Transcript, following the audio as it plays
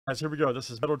Guys, here we go.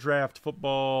 This is Metal Draft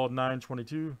Football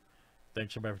 922.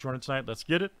 Thanks everybody for joining tonight. Let's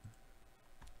get it.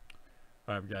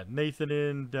 All right, we got Nathan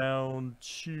in down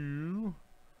to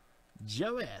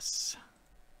Joe S.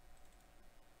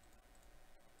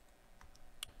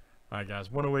 All right, guys.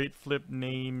 108 flip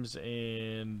names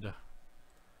and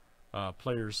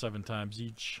players 7 times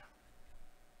each.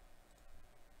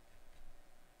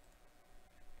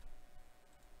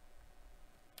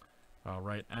 All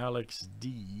right, Alex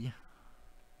D.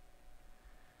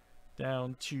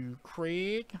 Down to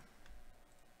Craig.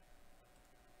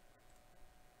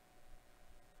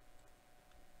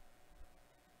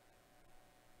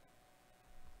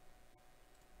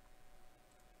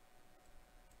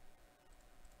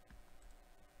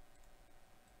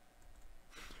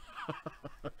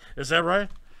 Is that right?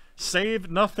 Save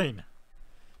nothing.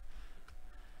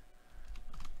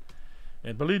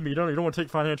 And believe me, you don't want to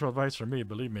take financial advice from me.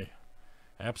 Believe me.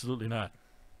 Absolutely not.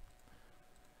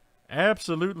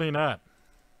 Absolutely not.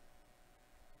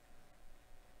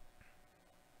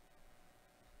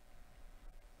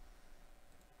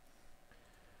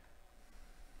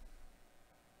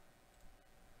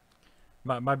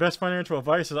 My best financial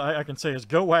advice is I can say is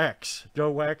go wax. Go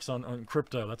wax on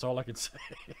crypto. That's all I can say.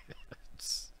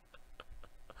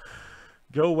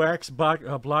 Go wax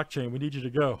blockchain. We need you to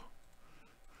go.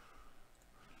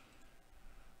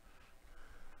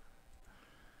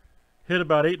 Hit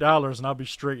about $8 and I'll be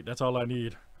straight. That's all I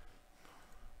need.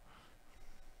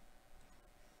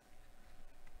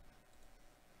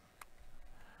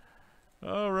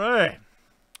 All right.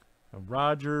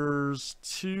 Rogers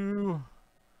 2.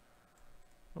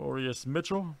 Orius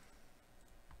Mitchell.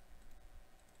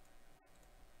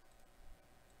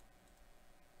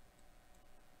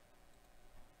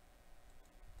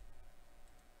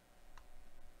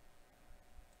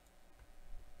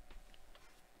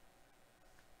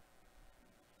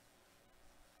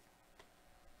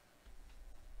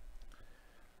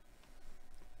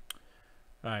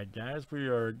 Alright, guys, we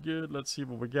are good. Let's see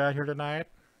what we got here tonight.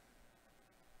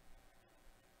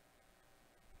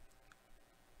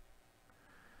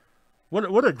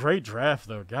 What a great draft,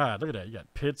 though. God, look at that. You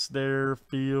got Pitts there,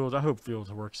 Fields. I hope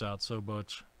Fields works out so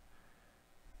much.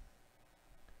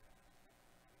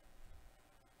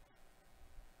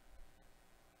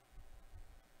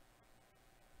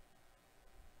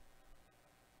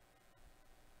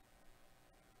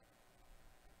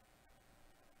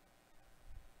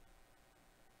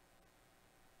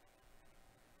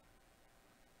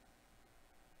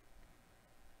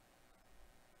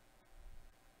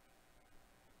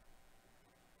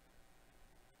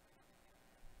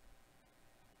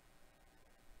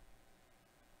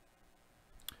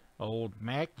 Old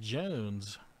Mac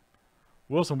Jones.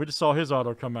 Wilson, we just saw his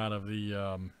auto come out of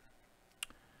the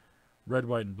red,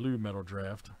 white, and blue metal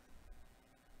draft.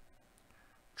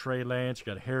 Trey Lance, you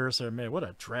got Harris there. Man, what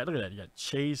a draft. Look at that. You got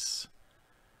Chase.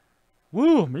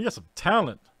 Woo, man, you got some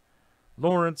talent.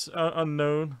 Lawrence,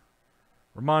 unknown.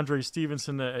 Ramondre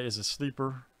Stevenson is a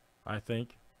sleeper, I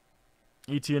think.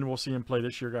 Etienne, we'll see him play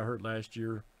this year. Got hurt last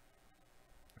year.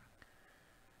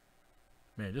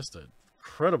 Man, just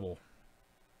incredible.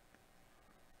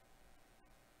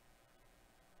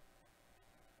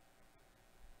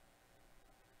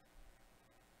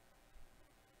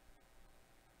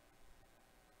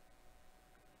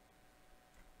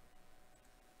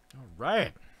 All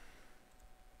right.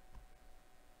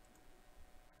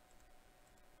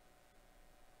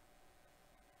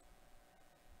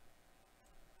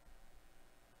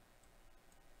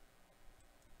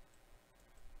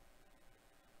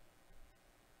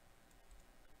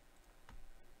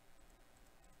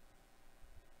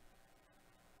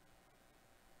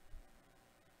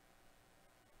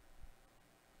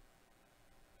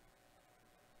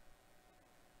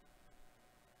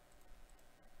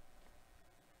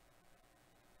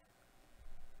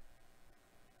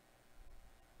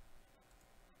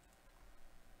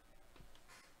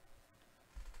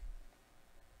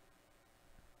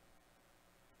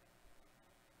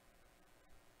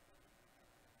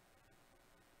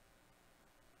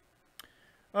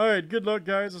 All right, good luck,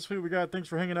 guys. Let's see what we got. Thanks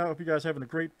for hanging out. Hope you guys having a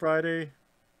great Friday.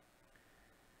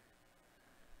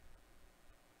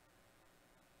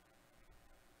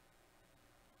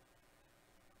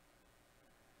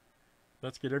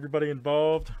 Let's get everybody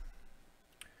involved.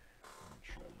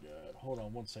 Hold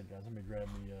on one second, guys. Let me grab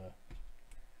me.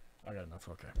 I got enough.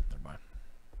 Okay, never mind.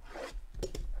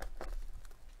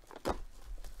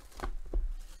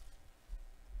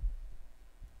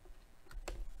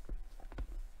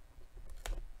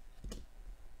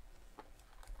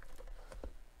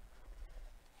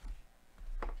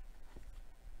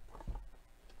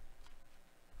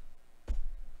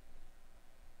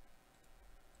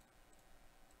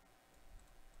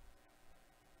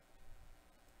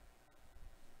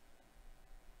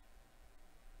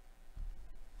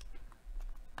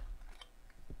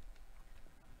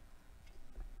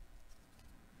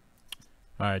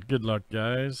 All right, good luck,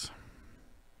 guys.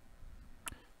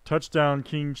 Touchdown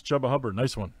Kings, Chubba Hubbard.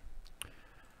 Nice one.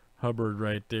 Hubbard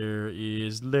right there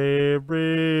is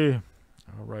Larry.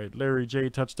 All right, Larry J.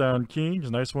 Touchdown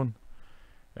Kings. Nice one.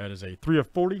 That is a 3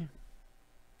 of 40.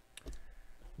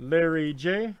 Larry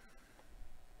J.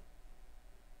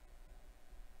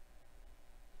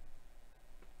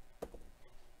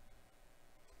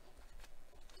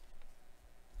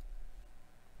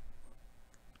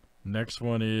 Next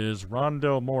one is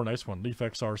Rondell Moore. Nice one. Leaf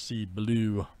XRC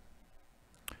Blue.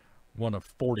 1 of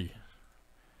 40.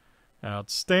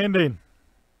 Outstanding.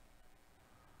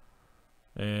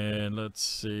 And let's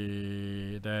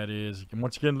see. That is,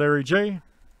 once again, Larry J.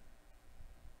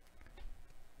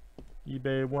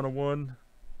 eBay 101.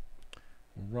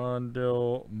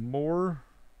 Rondell Moore.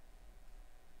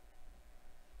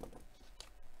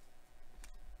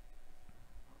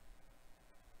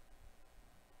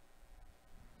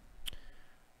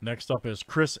 Next up is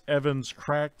Chris Evans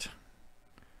Cracked.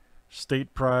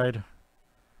 State Pride.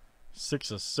 6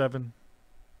 of 7.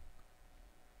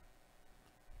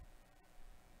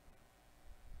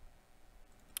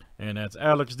 And that's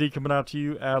Alex D coming out to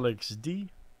you. Alex D.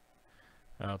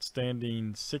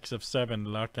 Outstanding. 6 of 7.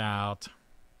 Luck out.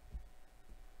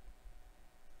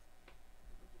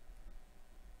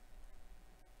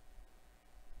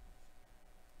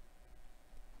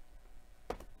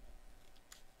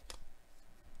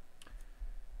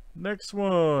 Next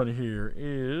one here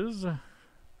is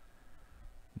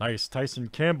nice Tyson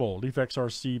Campbell, Leaf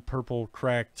XRC Purple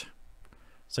Cracked.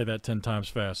 Say that 10 times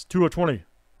fast. 2 of 20.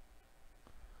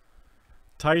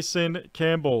 Tyson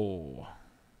Campbell.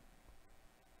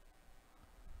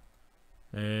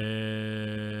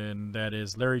 And that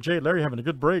is Larry J. Larry having a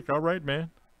good break. All right, man.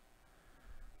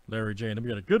 Larry J. And then we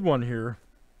got a good one here.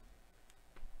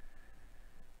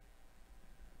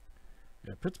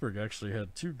 Yeah, Pittsburgh actually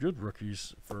had 2 good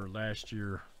rookies for last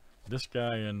year. This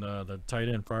guy and the tight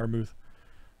end, Fryermuth.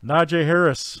 Najee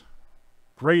Harris.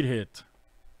 Great hit.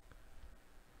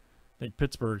 I think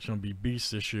Pittsburgh's going to be beasts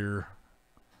this year.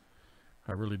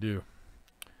 I really do.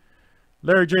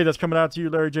 Larry J, that's coming out to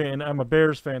you, Larry J. And I'm a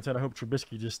Bears fan, and I hope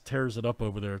Trubisky just tears it up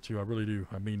over there, too. I really do.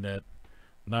 I mean that.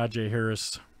 Najee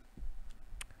Harris.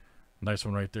 Nice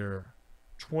one right there.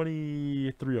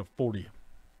 23 of 40.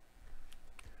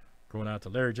 Going out to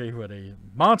Larry J, who had a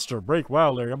monster break.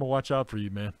 Wow, Larry, I'm going to watch out for you,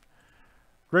 man.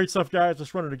 Great stuff, guys.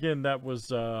 Let's run it again. That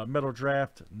was Metal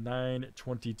Draft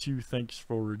 922. Thanks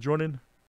for joining.